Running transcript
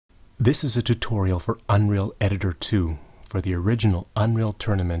This is a tutorial for Unreal Editor 2 for the original Unreal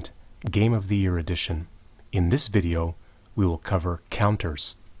Tournament Game of the Year edition. In this video, we will cover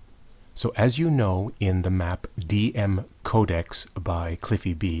counters. So as you know, in the map DM-Codex by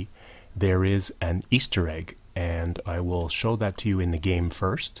Cliffy B, there is an Easter egg, and I will show that to you in the game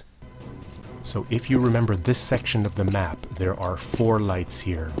first. So if you remember this section of the map, there are 4 lights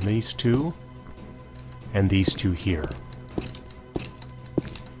here. These 2 and these 2 here.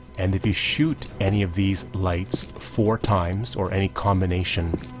 And if you shoot any of these lights 4 times, or any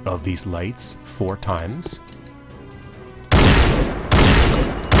combination of these lights 4 times,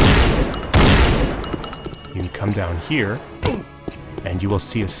 you can come down here and you will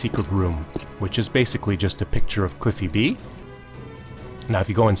see a secret room, which is basically just a picture of Cliffy B. Now if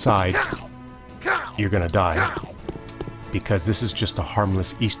you go inside, you're gonna die, because this is just a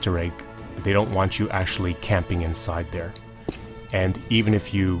harmless Easter egg. They don't want you actually camping inside there. And even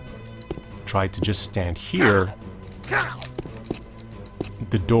if you try to just stand here,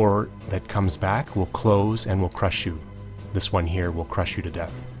 the door that comes back will close and will crush you. This one here will crush you to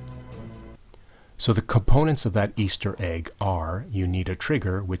death. So the components of that Easter egg are, you need a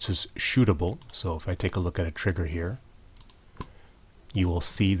trigger which is shootable. So if I take a look at a trigger here, you will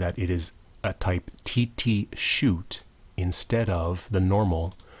see that it is a type TT shoot instead of the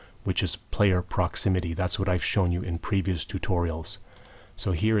normal, which is player proximity. That's what I've shown you in previous tutorials.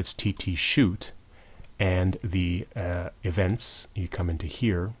 So here it's TT shoot, and the events, you come into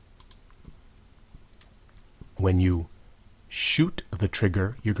here. When you shoot the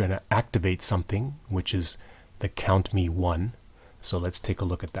trigger, you're going to activate something, which is the count me 1. So let's take a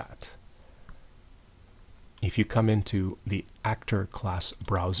look at that. If you come into the actor class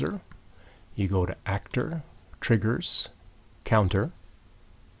browser, you go to actor, triggers, counter,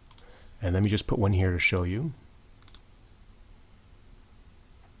 and let me just put one here to show you.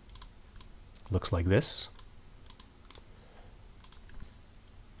 Looks like this.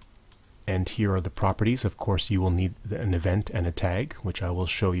 And here are the properties. Of course, you will need an event and a tag, which I will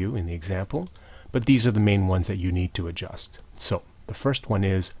show you in the example. But these are the main ones that you need to adjust. So the first one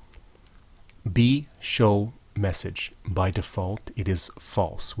is B show message. By default, it is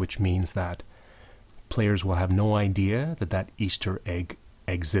false, which means that players will have no idea that that Easter egg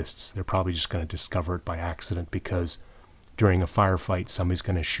exists. They're probably just going to discover it by accident, because during a firefight somebody's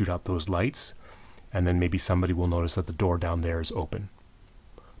going to shoot out those lights, and then maybe somebody will notice that the door down there is open.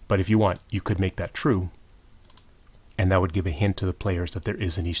 But if you want, you could make that true, and that would give a hint to the players that there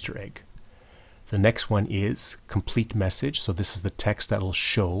is an Easter egg. The next one is complete message. So this is the text that will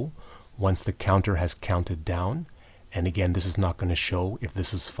show once the counter has counted down, and again, this is not going to show if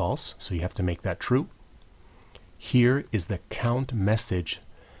this is false, so you have to make that true. Here is the count message,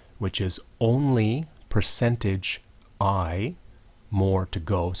 which is only %I more to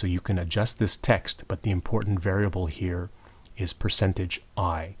go. So you can adjust this text, but the important variable here is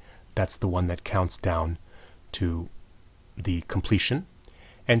 %I. That's the one that counts down to the completion.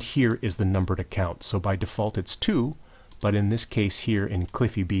 And here is the number to count. So by default it's 2, but in this case here in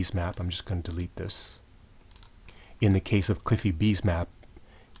Cliffy B's map, I'm just going to delete this. In the case of Cliffy B's map,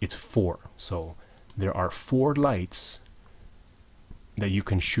 it's 4. So there are 4 lights that you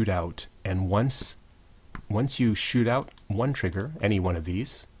can shoot out, and once you shoot out one trigger, any one of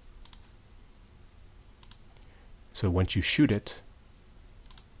these, so once you shoot it,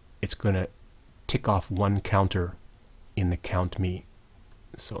 it's going to tick off one counter in the count me.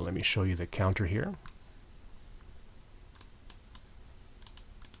 So let me show you the counter here.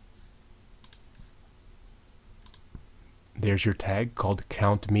 There's your tag called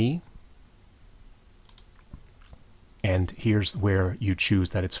count me. And here's where you choose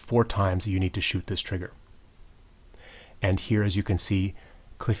that it's 4 times that you need to shoot this trigger. And here, as you can see,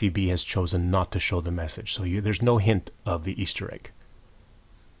 Cliffy B has chosen not to show the message. So there's no hint of the Easter egg.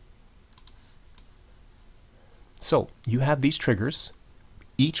 So you have these triggers.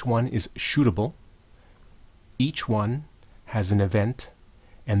 Each one is shootable. Each one has an event,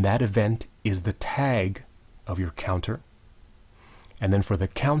 and that event is the tag of your counter. And then for the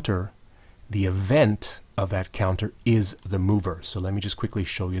counter, the event of that counter is the mover. So let me just quickly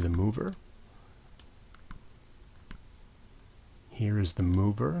show you the mover. Here is the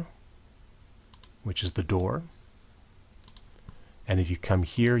mover, which is the door. And if you come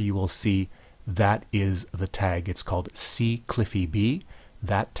here, you will see that is the tag. It's called C Cliffy B.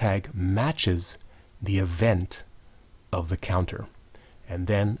 That tag matches the event of the counter. And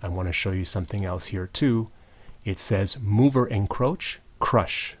then I want to show you something else here too. It says mover encroach,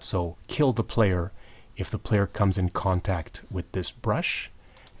 crush. So kill the player if the player comes in contact with this brush.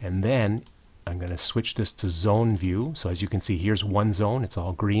 And then I'm going to switch this to zone view. So as you can see, here's one zone. It's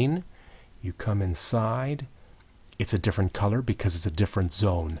all green. You come inside. It's a different color because it's a different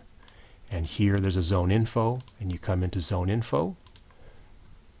zone. And here there's a zone info, and you come into zone info.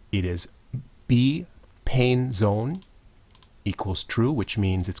 It is B pain zone equals true, which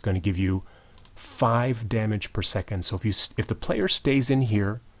means it's going to give you 5 damage per second. So if the player stays in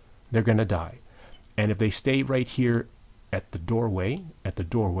here, they're going to die. And if they stay right here at the doorway,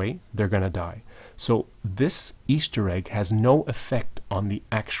 they're going to die. So this Easter egg has no effect on the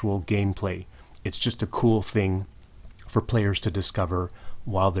actual gameplay. It's just a cool thing for players to discover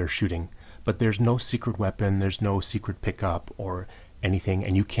while they're shooting. But there's no secret weapon, there's no secret pickup or anything,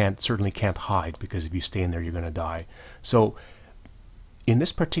 and you certainly can't hide, because if you stay in there, you're going to die. So in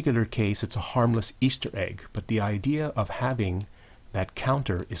this particular case, it's a harmless Easter egg, but the idea of having that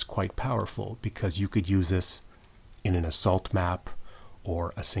counter is quite powerful, because you could use this in an assault map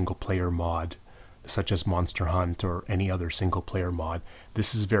or a single player mod such as Monster Hunt or any other single player mod.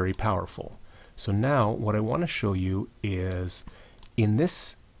 This is very powerful. So now what I want to show you is in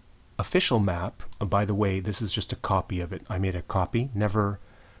this official map, by the way, this is just a copy of it. I made a copy. Never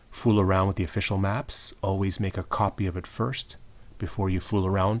fool around with the official maps. Always make a copy of it first before you fool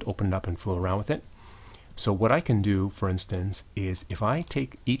around, open it up and fool around with it. So what I can do, for instance, is if I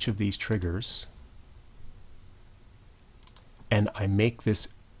take each of these triggers and I make this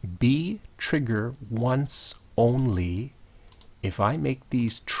B trigger once only, if I make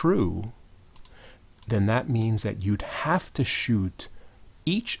these true, then that means that you'd have to shoot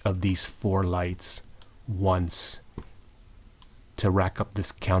each of these 4 lights once to rack up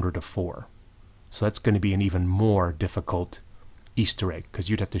this counter to 4. So that's going to be an even more difficult Easter egg, because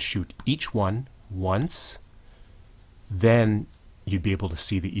you'd have to shoot each one once, then you'd be able to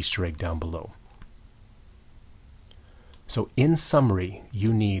see the Easter egg down below. So in summary,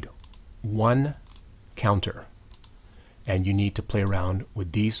 you need 1 counter, and you need to play around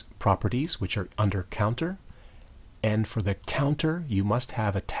with these properties which are under counter. And for the counter, you must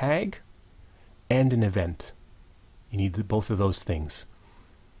have a tag and an event. You need both of those things.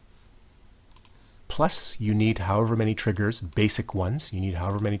 Plus, you need however many triggers, basic ones, you need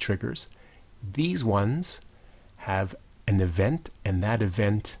however many triggers. These ones have an event, and that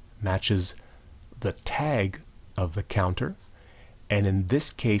event matches the tag of the counter. And in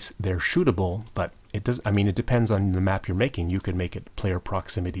this case, they're shootable, but it does, I mean, it depends on the map you're making. You could make it player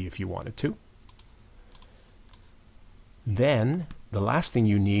proximity if you wanted to. Then the last thing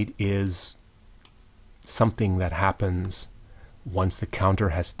you need is something that happens once the counter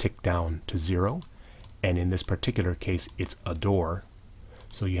has ticked down to 0. And in this particular case, it's a door.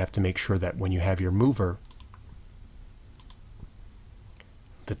 So you have to make sure that when you have your mover,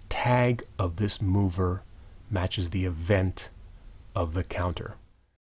 the tag of this mover matches the event of the counter.